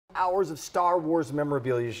hours of Star Wars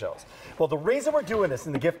memorabilia shows. Well, the reason we're doing this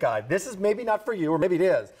in the gift guide, this is maybe not for you, or maybe it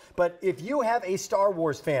is, but if you have a Star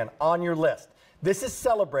Wars fan on your list, this is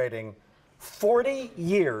celebrating 40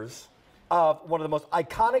 years of one of the most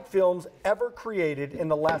iconic films ever created in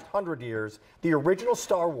the last 100 years, the original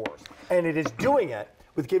Star Wars. And it is doing it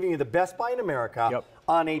with giving you the Best Buy in America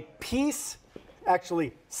on a piece,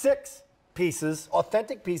 actually 6 pieces,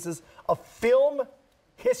 authentic pieces of film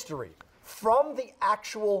history from the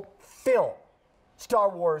actual film, Star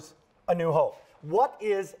Wars A New Hope. What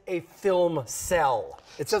is a film cell?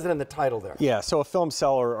 It says it in the title there. Yeah, so a film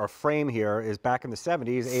cell or frame here is back in the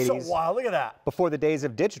 70s, 80s. So wow, look at that. Before the days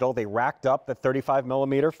of digital, they racked up the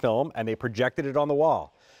 35mm film and they projected it on the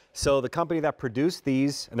wall. So the company that produced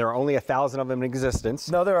these, and there are only 1,000 of them in existence.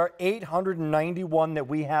 No, there are 891 that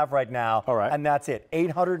we have right now. All right. And that's it,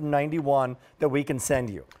 891 that we can send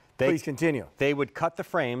you. Please continue. They would cut the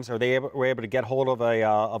frames, or they were able to get hold of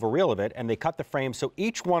a reel of it, and they cut the frames. So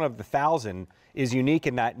each one of the 1,000 is unique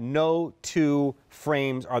in that no 2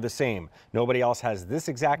 frames are the same. Nobody else has this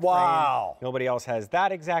exact frame. Nobody else has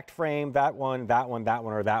that exact frame, that one, that one, that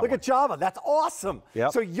one, or that one. Look at Java. That's awesome.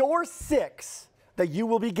 Yep. So your 6 that you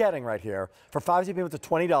will be getting right here for 5 payments of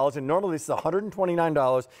 $20, and normally this is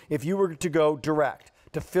 $129 if you were to go direct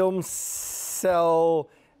to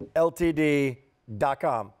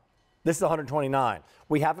filmcellLTD.com. This is $129.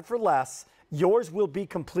 We have it for less. Yours will be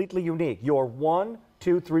completely unique. Your 1,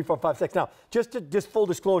 2, 3, 4, 5, 6. Now, just full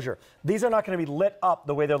disclosure, these are not going to be lit up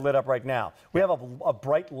the way they're lit up right now. We have a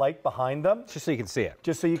bright light behind them. Just so you can see it.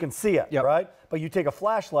 Just so you can see it, right? But you take a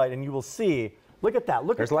flashlight and you will see. Look at that.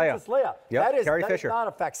 Look at Princess Leia. Yep. That is not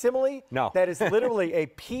a facsimile. No. That is literally a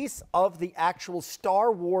piece of the actual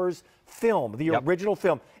Star Wars film, the original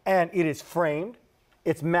film. And it is framed,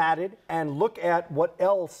 it's matted, and look at what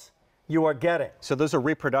else you are getting. So those are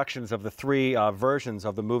reproductions of the 3 versions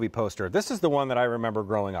of the movie poster. This is the one that I remember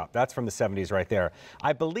growing up. That's from the 70s right there.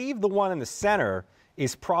 I believe the one in the center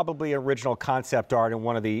is probably original concept art and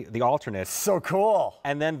one of the alternates. So cool.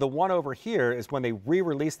 And then the one over here is when they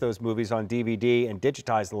re-released those movies on DVD and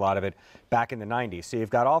digitized a lot of it back in the 90s. So you've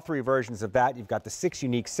got all 3 versions of that. You've got the 6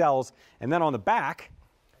 unique cells. And then on the back,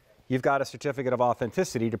 you've got a certificate of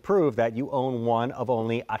authenticity to prove that you own one of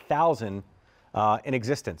only 1,000 in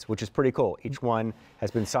existence, which is pretty cool. Each one has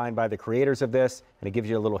been signed by the creators of this, and it gives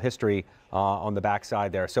you a little history on the back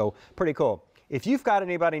side there. So pretty cool. If you've got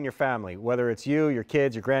anybody in your family, whether it's you, your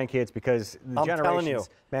kids, your grandkids, because the generations,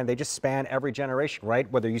 man, they just span every generation, right?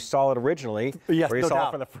 Whether you saw it originally or you saw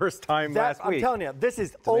it for the first time last week. I'm telling you, this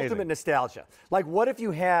is ultimate nostalgia. Like, what if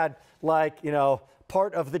you had, like, you know,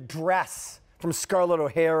 part of the dress from Scarlett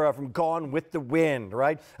O'Hara from Gone with the Wind,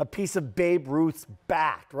 right? A piece of Babe Ruth's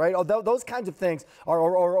bat, right? Those kinds of things,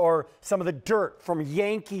 or some of the dirt from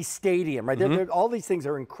Yankee Stadium, right? All these things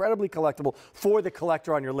are incredibly collectible for the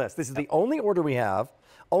collector on your list. This is the only order we have.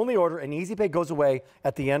 Only order, and Easy Pay goes away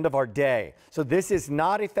at the end of our day. So this is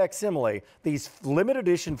not a facsimile. These limited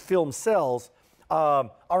edition film cells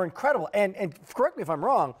are incredible. And correct me if I'm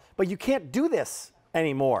wrong, but you can't do this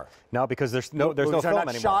anymore. No, because there's no film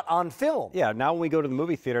anymore. Shot on film. Yeah, now when we go to the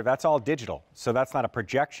movie theater, that's all digital. So that's not a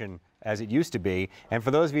projection as it used to be. And for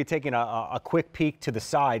those of you taking a quick peek to the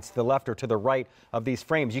sides, to the left or to the right of these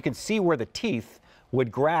frames, you can see where the teeth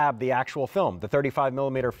would grab the actual film, the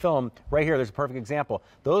 35mm film. Right here, there's a perfect example.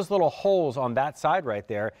 Those little holes on that side right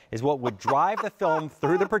there is what would drive the film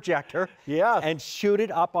through the projector and shoot it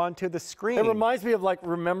up onto the screen. It reminds me of, like,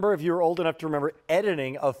 remember, if you were old enough to remember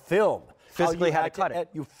editing of film. Physically had to cut it.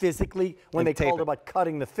 You physically, when they called about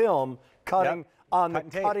cutting the film, cutting on the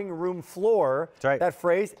cutting room floor, that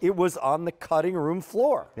phrase, it was on the cutting room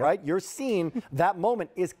floor, right? Your scene, that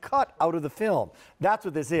moment is cut out of the film. That's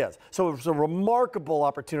what this is. So it's a remarkable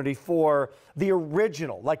opportunity for the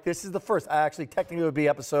original. Like, this is the first. Actually, technically, it would be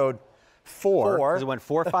episode 4. Because it went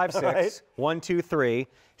 4, 5, 6, 1, 2, 3.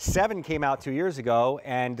 7 came out 2 years ago,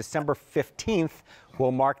 and December 15th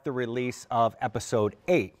will mark the release of episode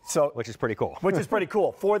 8, which is pretty cool. Which is pretty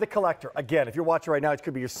cool for the collector. Again, if you're watching right now, it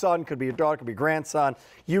could be your son, could be your daughter, could be your grandson.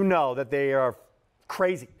 You know that they are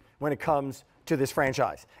crazy when it comes to this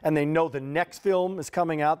franchise. And they know the next film is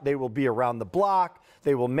coming out. They will be around the block.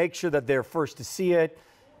 They will make sure that they're first to see it.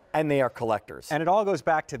 And they are collectors. And it all goes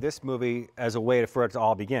back to this movie as a way for it to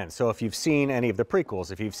all begin. So if you've seen any of the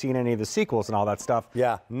prequels, if you've seen any of the sequels and all that stuff,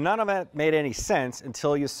 none of it made any sense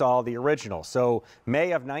until you saw the original. So May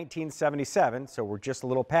of 1977, so we're just a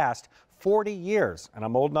little past 40 years, and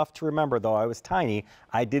I'm old enough to remember, though I was tiny,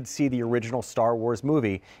 I did see the original Star Wars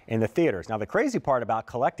movie in the theaters. Now, the crazy part about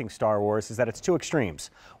collecting Star Wars is that it's two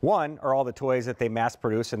extremes. One are all the toys that they mass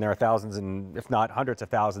produce, and there are thousands and if not hundreds of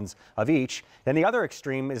thousands of each. Then the other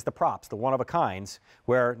extreme is the props, the one-of-a-kinds,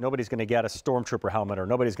 where nobody's going to get a Stormtrooper helmet or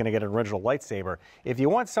nobody's going to get an original lightsaber. If you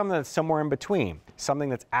want something that's somewhere in between, something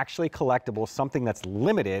that's actually collectible, something that's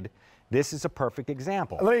limited, this is a perfect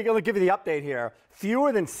example. Let me give you the update here.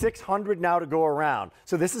 Fewer than 600 now to go around.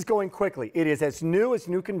 So this is going quickly. It is as new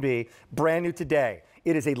can be, brand new today.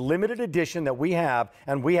 It is a limited edition that we have,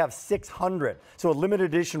 and we have 600. So a limited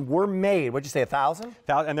edition were made, what'd you say, 1,000?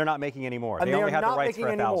 And they're not making any more. And they only have the rights for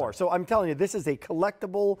 1,000. So I'm telling you, this is a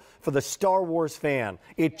collectible for the Star Wars fan.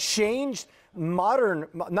 It changed modern,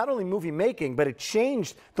 not only movie making, but it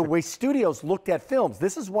changed the way studios looked at films.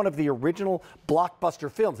 This is one of the original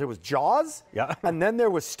blockbuster films. There was Jaws, yeah, and then there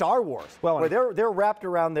was Star Wars, where they're wrapped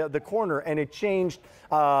around the corner, and it changed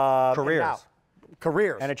careers.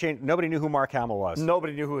 And it changed. Nobody knew who Mark Hamill was.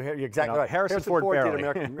 Nobody knew who, exactly right. Harrison Ford barely. Did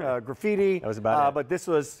American Graffiti. That was about it. But this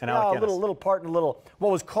was and a little part in a little,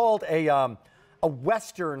 what was called a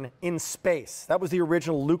Western in space. That was the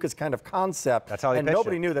original Lucas kind of concept. That's how they pitched it. And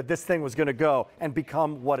nobody knew that this thing was going to go and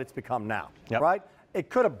become what it's become now, right? It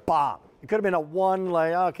could have bombed. It could have been a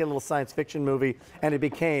little science fiction movie, and it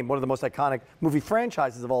became one of the most iconic movie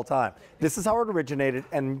franchises of all time. This is how it originated,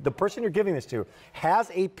 and the person you're giving this to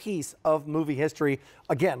has a piece of movie history.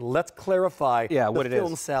 Again, let's clarify what it is.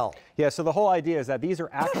 Film cell. Yeah, so the whole idea is that these are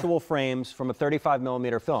actual frames from a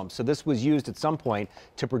 35mm film. So this was used at some point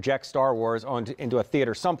to project Star Wars into a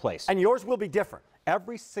theater someplace. And yours will be different.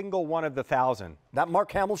 Every single one of the 1,000. That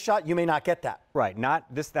Mark Hamill shot, you may not get that. Right, not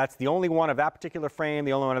this. That's the only one of that particular frame,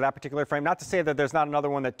 the only one of that particular frame. Not to say that there's not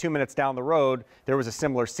another one that 2 minutes down the road there was a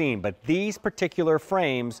similar scene, but these particular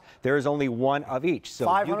frames, there is only one of each. So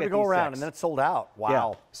 500 to go around, and then it's sold out.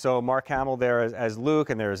 Wow. Yeah. So Mark Hamill there as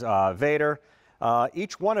Luke, and there's Vader.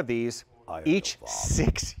 Each one of these. Each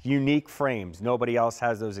 6 unique frames. Nobody else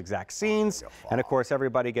has those exact scenes. And of course,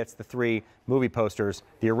 everybody gets the 3 movie posters,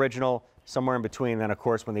 the original, somewhere in between. Then, of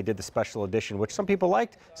course, when they did the special edition, which some people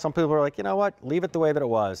liked, some people were like, you know what, leave it the way that it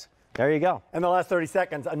was. There you go. And the last 30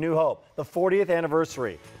 seconds, A New Hope, the 40th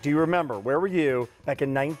anniversary. Do you remember? Where were you back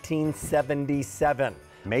in 1977?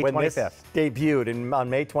 May 25th. When this debuted on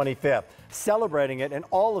May 25th. Celebrating it, and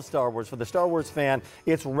all of Star Wars, for the Star Wars fan,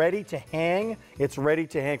 it's ready to hang. It's ready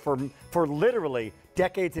to hang for literally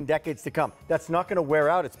decades and decades to come. That's not going to wear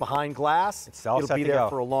out. It's behind glass. It'll be there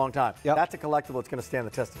for a long time. That's a collectible. It's going to stand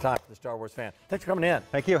the test of time for the Star Wars fan. Thanks for coming in.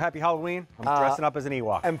 Thank you. Happy Halloween. I'm dressing up as an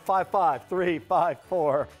Ewok. And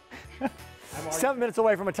 55354. 7 minutes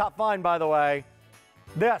away from a top find, by the way.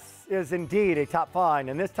 This is indeed a top find,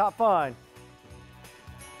 and this top find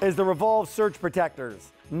is the Revolve Surge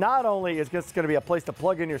Protectors. Not only is this going to be a place to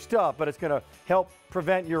plug in your stuff, but it's going to help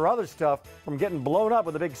prevent your other stuff from getting blown up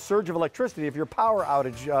with a big surge of electricity if your power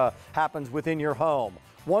outage happens within your home.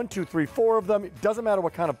 1, 2, 3, 4 of them. It doesn't matter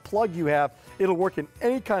what kind of plug you have. It'll work in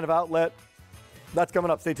any kind of outlet. That's coming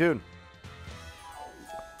up. Stay tuned.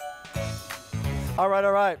 All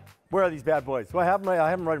right. Where are these bad boys? Well, I have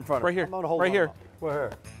them right in front of me. Right here. I'm gonna hold right on. here.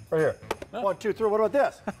 Right here. 1, 2, 3. What about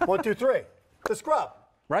this? 1, 2, 3. The scrub.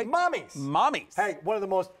 Right? Mommies. Hey, one of the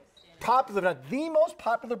most popular, the most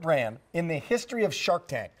popular brand in the history of Shark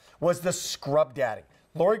Tank was the Scrub Daddy.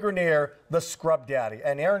 Lori Grenier, the Scrub Daddy.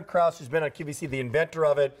 And Aaron Krause, who's been on QVC, the inventor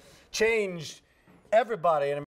of it, changed everybody. And